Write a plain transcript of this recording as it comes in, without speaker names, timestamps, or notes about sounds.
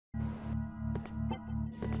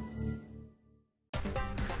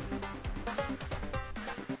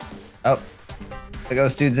Oh, the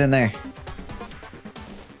ghost dude's in there.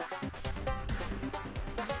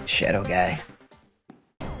 Shadow guy.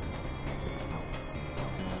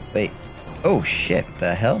 Wait. Oh shit, what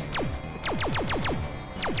the hell?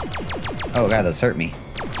 Oh god, those hurt me.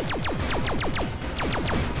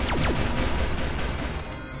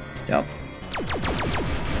 Jump.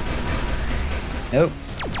 Nope.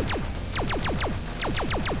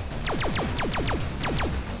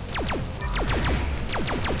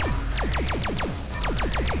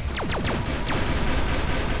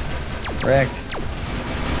 Correct.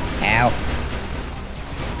 Ow.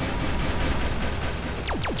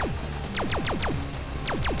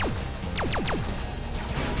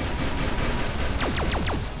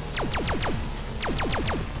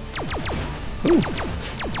 Ooh.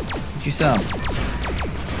 Get you some.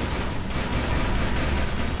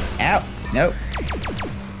 Ow. Nope.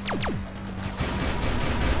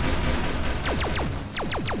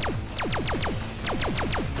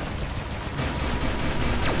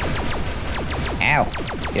 Ow.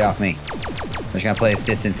 Get off me. I'm just gonna play this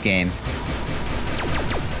distance game.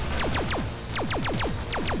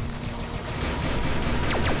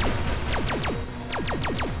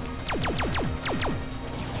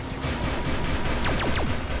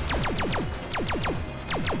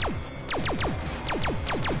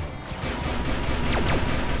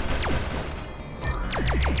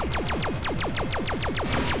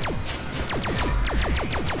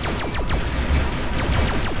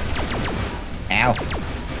 Ow.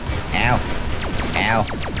 Ow. Ow.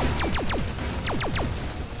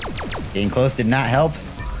 Getting close did not help.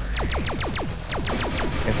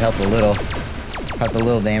 Guess it helped a little. Caused a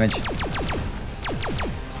little damage.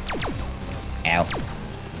 Ow.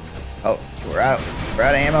 Oh, we're out. We're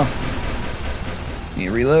out of ammo. Need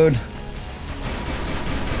to reload.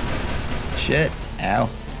 Shit. Ow.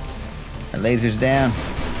 Our laser's down.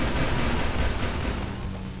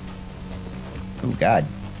 Oh, God.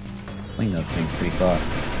 Fling those things pretty far.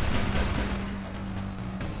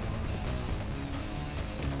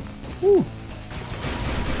 Woo.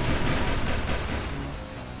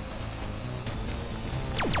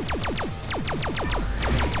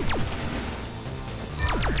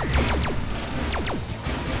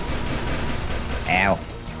 Ow.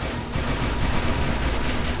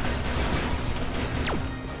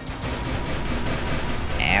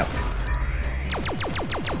 Ow.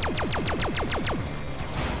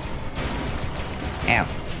 Ow.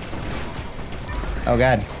 Oh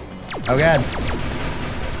god. Oh god.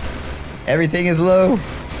 Everything is low.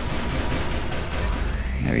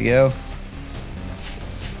 There we go.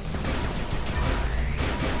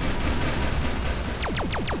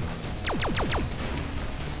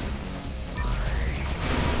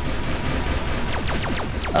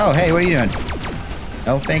 Oh, hey, what are you doing?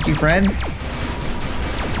 No, thank you, friends.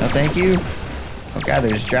 No, thank you. Oh god,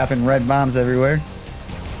 they're just dropping red bombs everywhere.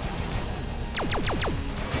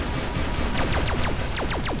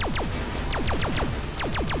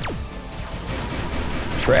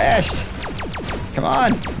 Trashed. Come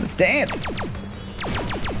on, let's dance.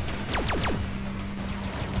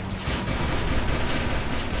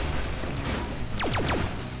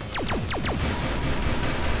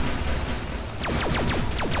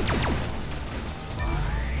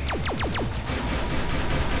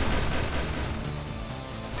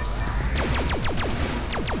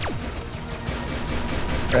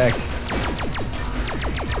 Correct.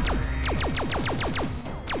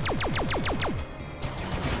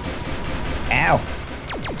 Ow.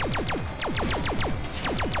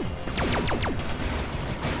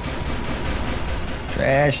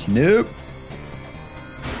 Trash. Nope.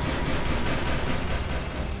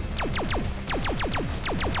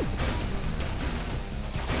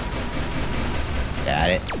 Got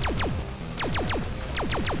it.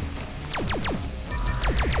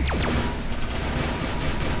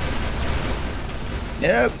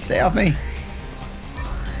 Nope. Stay off me.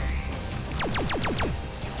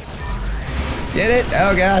 Get it?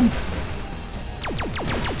 Oh god.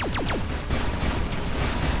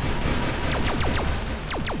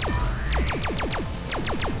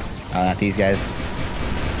 Oh, not these guys.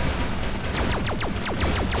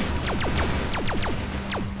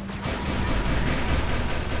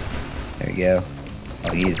 There we go.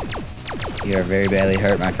 Oh, you are very badly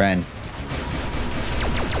hurt, my friend.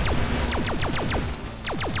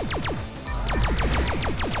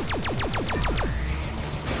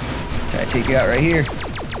 Try to take you out right here.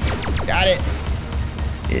 Got it.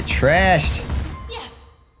 It trashed. Yes.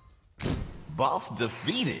 Boss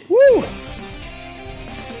defeated. Woo!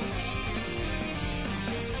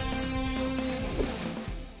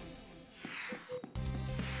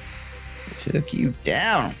 Took you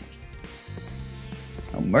down.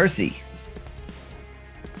 Oh, mercy.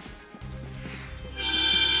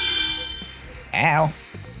 Ow.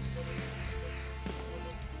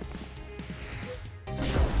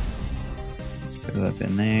 Let's go up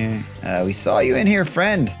in there. We saw you in here,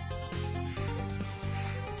 friend.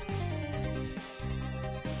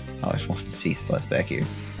 Oh, there's one piece less back here.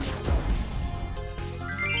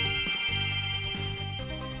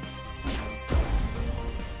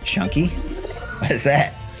 Chunky? What is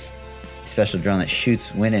that? Special drone that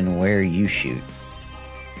shoots when and where you shoot.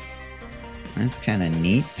 That's kind of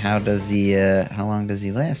neat. How does he, how long does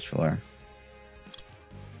he last for?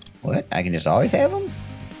 What? I can just always have him?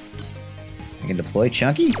 I can deploy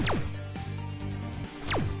Chunky?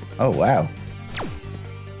 Oh, wow.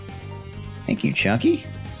 Thank you, Chunky.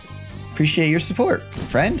 Appreciate your support,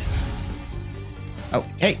 friend. Oh,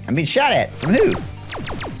 hey, I'm being shot at. From who?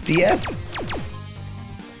 It's BS?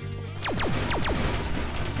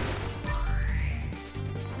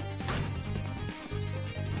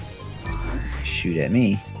 Shoot at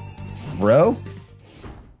me. Bro?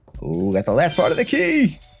 Ooh, got the last part of the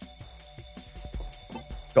key.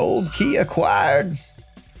 Gold key acquired.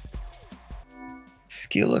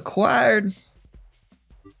 Skill acquired.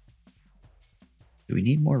 Do we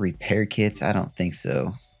need more repair kits? I don't think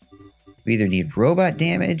so. We either need robot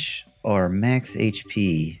damage or max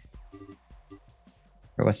HP.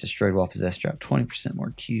 Robots destroyed while possessed drop 20%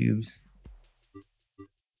 more cubes.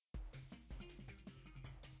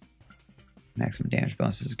 Maximum damage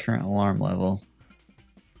bonus is the current alarm level.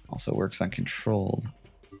 Also works on controlled.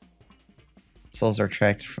 Souls are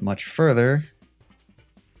attracted from much further.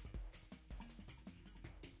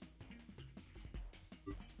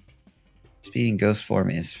 Speed in ghost form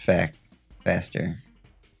is faster.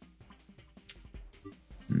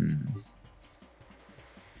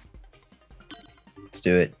 Let's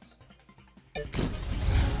do it. I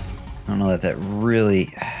don't know that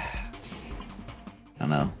really... I don't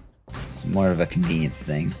know. It's more of a convenience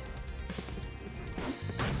thing.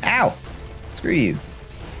 Ow! Screw you.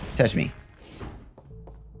 Touch me.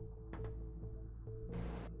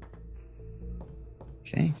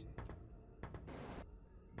 Okay.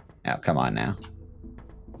 Oh, come on now.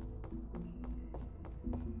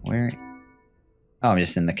 Where? Oh, I'm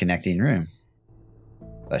just in the connecting room.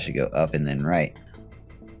 I should go up and then right.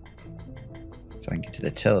 So I can get to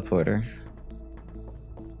the teleporter.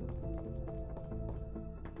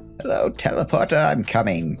 Hello, teleporter, I'm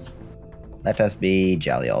coming. Let us be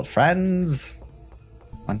jolly old friends.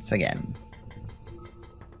 Once again.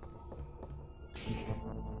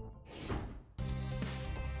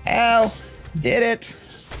 Ow! Did it!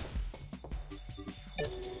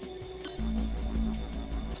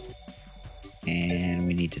 And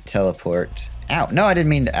we need to teleport. Ow! No, I didn't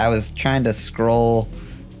mean to. I was trying to scroll.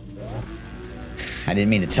 I didn't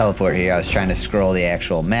mean to teleport here. I was trying to scroll the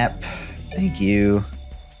actual map. Thank you.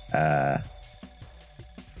 The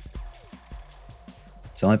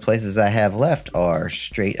only places I have left are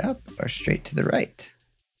straight up or straight to the right.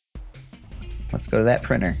 Let's go to that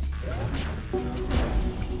printer.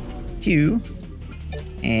 Q.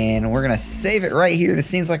 And we're gonna save it right here. This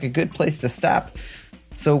seems like a good place to stop.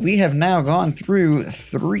 So we have now gone through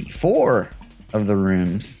 4 of the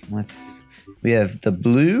rooms. We have the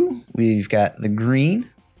blue, we've got the green,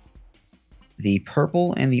 the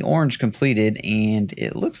purple, and the orange completed, and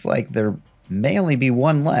it looks like there may only be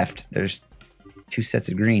one left. There's 2 sets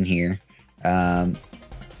of green here. So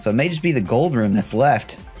it may just be the gold room that's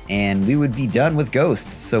left, and we would be done with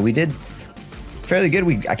Ghost. So we did fairly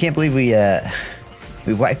good. I can't believe we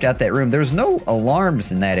wiped out that room. There was no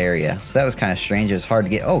alarms in that area, so that was kind of strange. It was hard to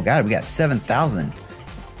get. Oh god, we got 7,000.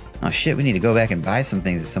 Oh shit, we need to go back and buy some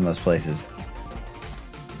things at some of those places.